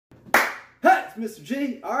Mr.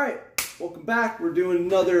 G. All right, welcome back. We're doing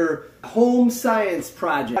another home science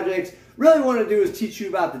project. Really want to do is teach you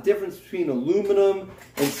about the difference between aluminum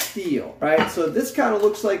and steel, right? So this kind of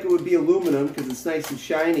looks like it would be aluminum because it's nice and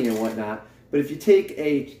shiny and whatnot. But if you take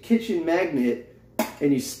a kitchen magnet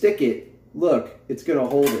and you stick it, look, it's going to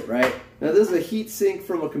hold it, right? Now this is a heat sink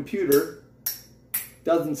from a computer.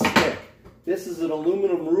 Doesn't stick. This is an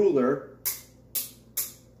aluminum ruler.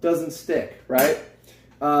 Doesn't stick, right?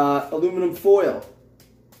 Aluminum foil.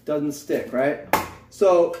 Doesn't stick, right?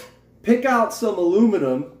 So pick out some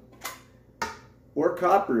aluminum or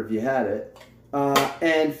copper if you had it,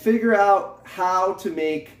 and figure out how to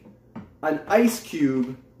make an ice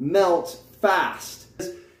cube melt fast.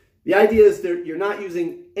 The idea is that you're not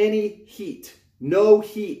using any heat, no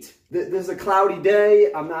heat. This is a cloudy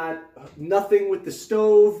day. Nothing with the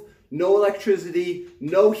stove, no electricity,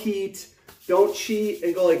 no heat. Don't cheat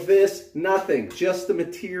and go like this, nothing, just the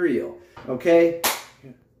material, okay?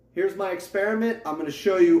 Here's my experiment. I'm gonna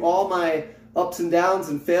show you all my ups and downs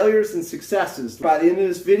and failures and successes. By the end of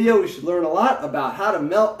this video, we should learn a lot about how to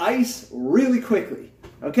melt ice really quickly.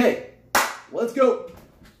 Okay, let's go.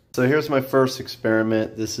 So here's my first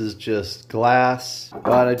experiment. This is just glass,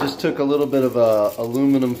 but I just took a little bit of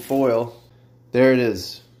aluminum foil. There it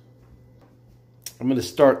is. I'm gonna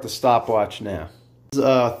start the stopwatch now.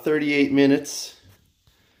 38 minutes.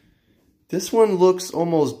 This one looks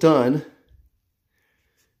almost done.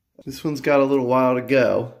 This one's got a little while to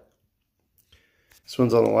go. This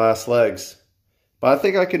one's on the last legs. But I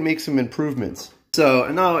think I can make some improvements. So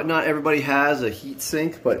I know not everybody has a heat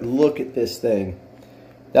sink, but look at this thing.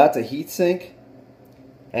 That's a heat sink,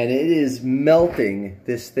 and it is melting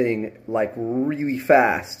this thing like really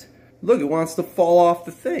fast. Look, it wants to fall off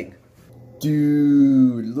the thing.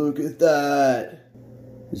 Dude, look at that.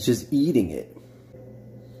 It's just eating it.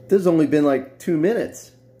 This has only been like 2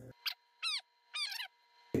 minutes.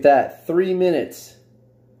 Look at that, 3 minutes.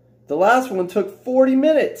 The last one took 40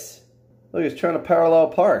 minutes. Look, it's trying to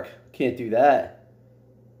parallel park. Can't do that.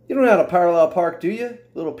 You don't know how to parallel park, do you?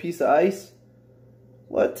 Little piece of ice.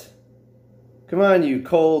 What? Come on, you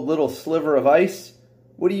cold little sliver of ice.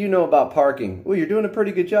 What do you know about parking? Oh, you're doing a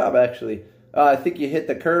pretty good job, actually. I think you hit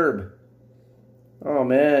the curb. Oh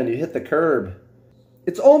man, you hit the curb.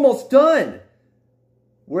 It's almost done.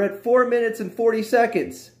 We're at 4 minutes and 40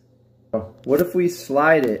 seconds. What if we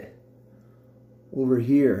slide it over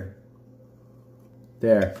here?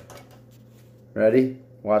 There. Ready?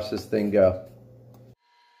 Watch this thing go.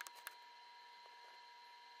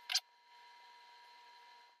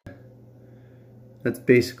 That's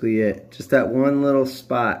basically it. Just that one little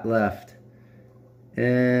spot left.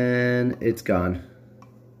 And it's gone.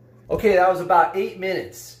 Okay, that was about 8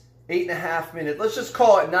 minutes. 8.5 minutes. Let's just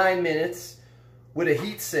call it 9 minutes with a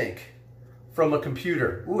heat sink from a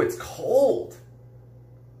computer. Ooh, it's cold.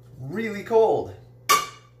 Really cold.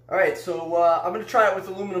 All right, so I'm gonna try it with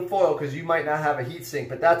aluminum foil because you might not have a heat sink,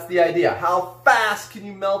 but that's the idea. How fast can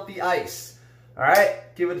you melt the ice? All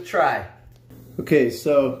right, give it a try. Okay,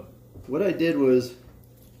 so what I did was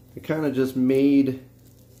I kind of just made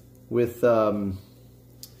with, you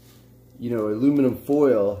know, aluminum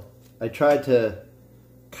foil. I tried to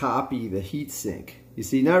copy the heat sink. You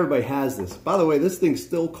see, not everybody has this. By the way, this thing's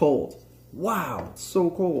still cold. Wow, it's so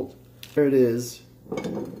cold. There it is.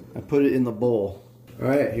 I put it in the bowl. All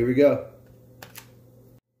right, here we go.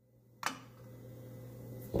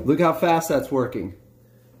 Look how fast that's working.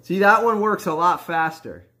 See, that one works a lot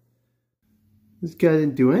faster. This guy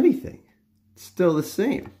didn't do anything. It's still the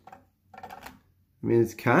same. I mean,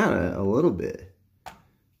 it's kind of a little bit.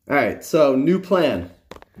 All right, so new plan.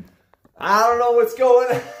 I don't know what's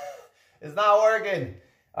going on. It's not working.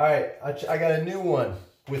 All right, I got a new one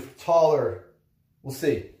with taller. We'll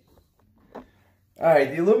see. All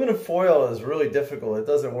right, the aluminum foil is really difficult. It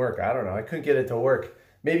doesn't work. I don't know. I couldn't get it to work.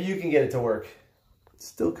 Maybe you can get it to work. It's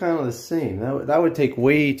still kind of the same. That would take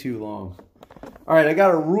way too long. All right, I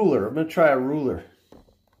got a ruler. I'm going to try a ruler.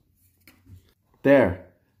 There.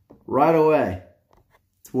 Right away.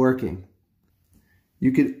 It's working.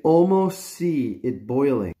 You can almost see it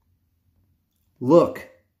boiling. Look.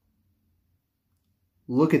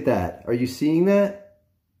 Look at that. Are you seeing that?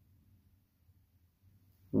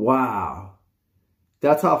 Wow.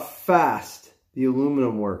 That's how fast the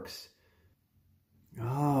aluminum works.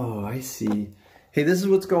 Oh, I see. Hey, this is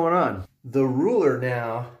what's going on. The ruler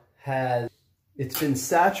now it's been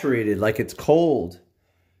saturated, like it's cold.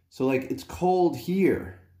 So like it's cold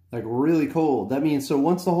here, like really cold. That means, so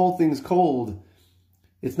once the whole thing's cold,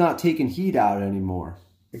 it's not taking heat out anymore.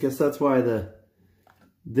 I guess that's why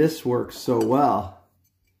this works so well,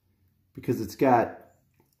 because it's got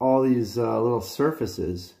all these little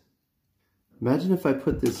surfaces. Imagine if I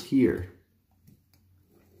put this here.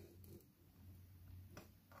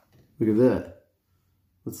 Look at that.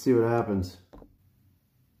 Let's see what happens.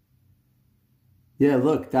 Yeah,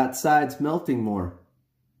 look, that side's melting more.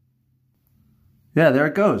 Yeah, there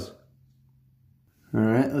it goes. All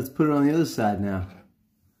right, let's put it on the other side now.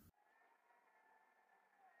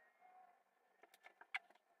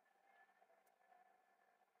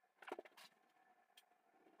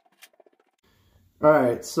 All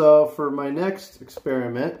right, so for my next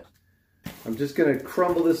experiment, I'm just gonna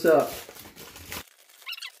crumble this up.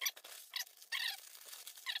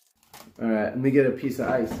 All right, let me get a piece of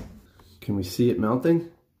ice. Can we see it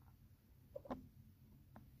melting?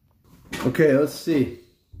 Okay, let's see.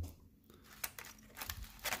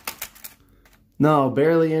 No,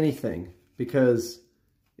 barely anything, because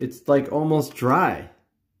it's like almost dry.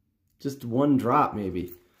 Just one drop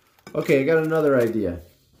maybe. Okay, I got another idea.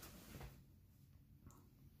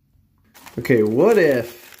 Okay, what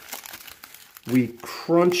if we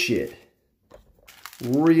crunch it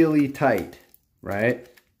really tight, right?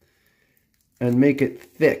 And make it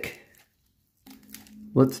thick.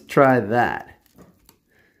 Let's try that.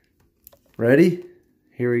 Ready?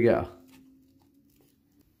 Here we go.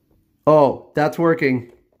 Oh, that's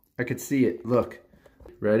working. I could see it. Look.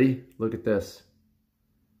 Ready? Look at this.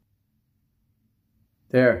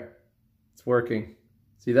 There. It's working.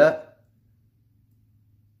 See that?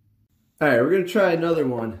 All right, we're going to try another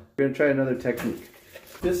one. We're going to try another technique.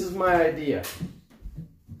 This is my idea.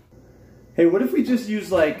 Hey, what if we just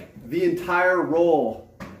use like the entire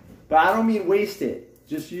roll? But I don't mean waste it.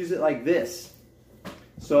 Just use it like this.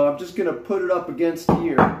 So I'm just gonna put it up against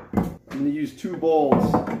here. I'm gonna use 2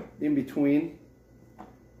 bowls in between.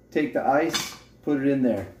 Take the ice, put it in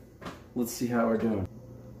there. Let's see how we're doing.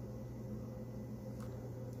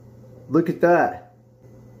 Look at that.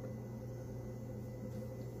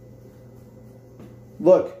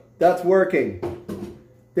 Look, that's working.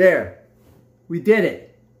 There, we did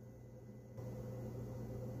it.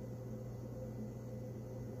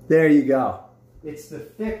 There you go. It's the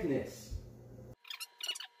thickness.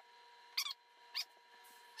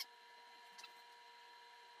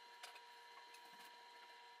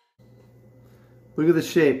 Look at the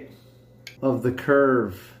shape of the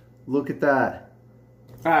curve. Look at that.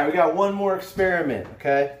 All right, we got one more experiment,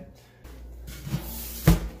 okay?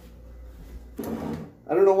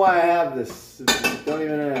 I don't know why I have this. Don't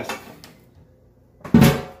even ask.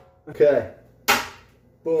 Okay.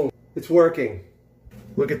 Boom. It's working.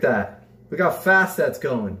 Look at that. Look how fast that's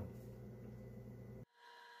going.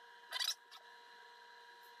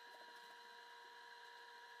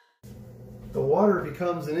 The water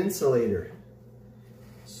becomes an insulator.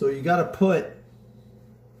 So you got to put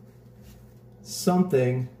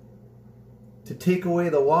something to take away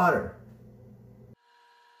the water.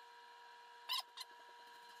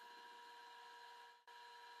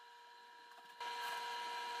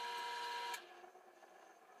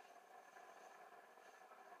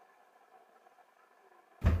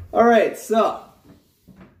 All right, so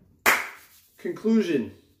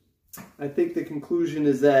conclusion. I think the conclusion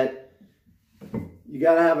is that you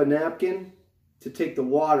got to have a napkin to take the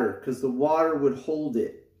water, because the water would hold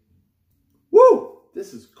it. Woo!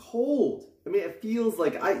 This is cold. I mean, it feels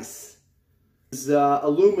like ice. This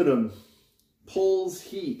aluminum pulls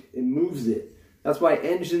heat and moves it. That's why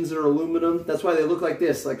engines are aluminum. That's why they look like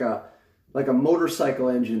this, like a motorcycle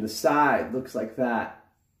engine. The side looks like that.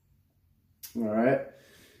 All right.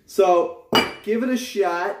 So give it a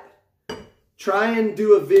shot. Try and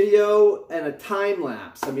do a video and a time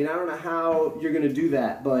lapse. I mean, I don't know how you're going to do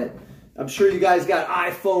that, but I'm sure you guys got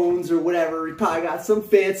iPhones or whatever. You probably got some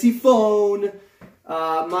fancy phone.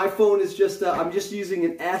 My phone is just, I'm just using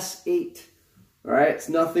an S8. All right, it's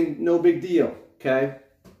nothing, no big deal, okay?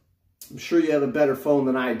 I'm sure you have a better phone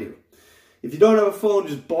than I do. If you don't have a phone,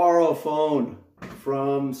 just borrow a phone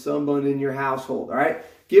from someone in your household, all right?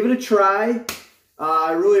 Give it a try.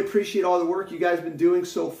 I really appreciate all the work you guys have been doing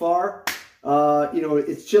so far. You know,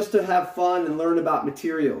 it's just to have fun and learn about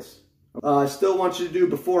materials. I still want you to do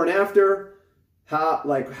before and after,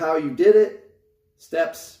 how you did it,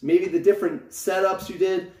 steps, maybe the different setups you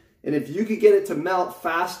did, and if you could get it to melt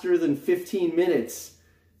faster than 15 minutes,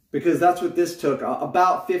 because that's what this took,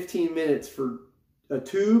 about 15 minutes for a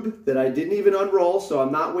tube that I didn't even unroll, so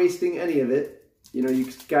I'm not wasting any of it. You know,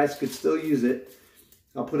 you guys could still use it.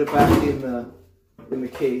 I'll put it back in the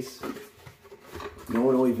case. No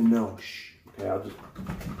one will even know. Shh. Okay, I'll just...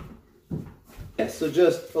 Yeah, so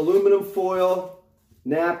just aluminum foil,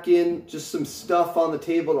 napkin, just some stuff on the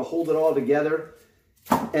table to hold it all together.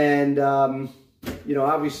 And, you know,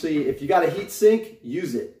 obviously, if you got a heat sink,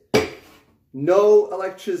 use it. No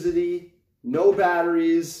electricity, no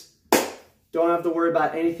batteries, don't have to worry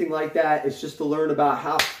about anything like that. It's just to learn about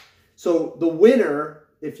how. So the winner,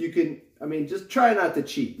 if you can, I mean, just try not to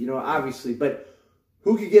cheat, you know, obviously, but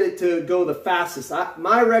who could get it to go the fastest?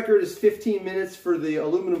 My record is 15 minutes for the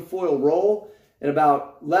aluminum foil roll and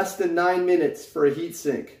about less than 9 minutes for a heat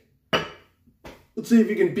sink. Let's see if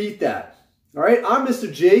you can beat that. All right, I'm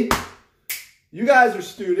Mr. G. You guys are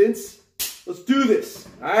students. Let's do this.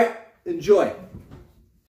 All right, enjoy.